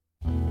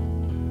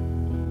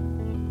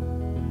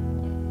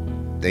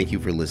Thank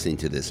you for listening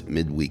to this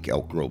midweek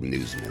Elk Grove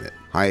News Minute.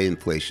 High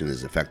inflation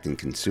is affecting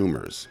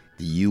consumers.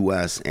 The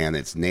U.S. and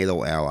its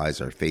NATO allies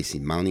are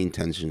facing mounting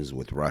tensions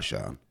with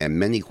Russia, and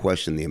many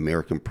question the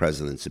American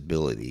president's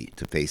ability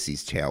to face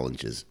these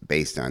challenges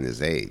based on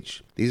his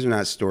age. These are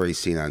not stories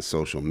seen on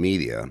social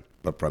media,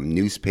 but from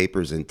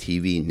newspapers and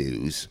TV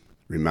news.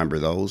 Remember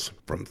those?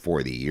 From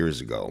 40 years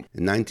ago.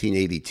 In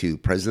 1982,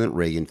 President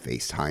Reagan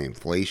faced high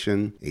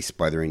inflation, a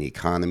sputtering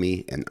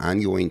economy, and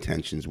ongoing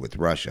tensions with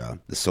Russia,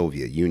 the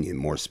Soviet Union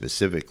more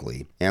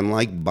specifically, and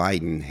like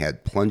Biden,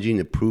 had plunging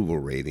approval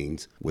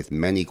ratings with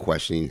many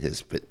questioning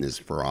his fitness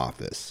for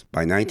office.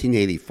 By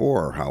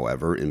 1984,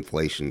 however,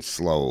 inflation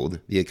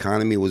slowed, the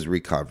economy was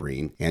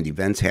recovering, and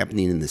events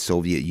happening in the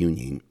Soviet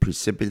Union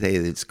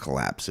precipitated its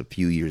collapse a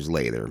few years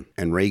later,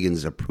 and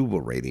Reagan's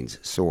approval ratings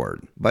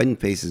soared. Biden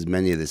faces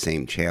many of the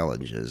same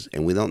challenges,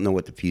 and we don't know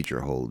what the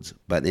future holds,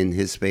 but in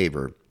his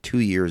favor, 2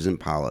 years in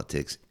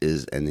politics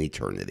is an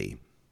eternity.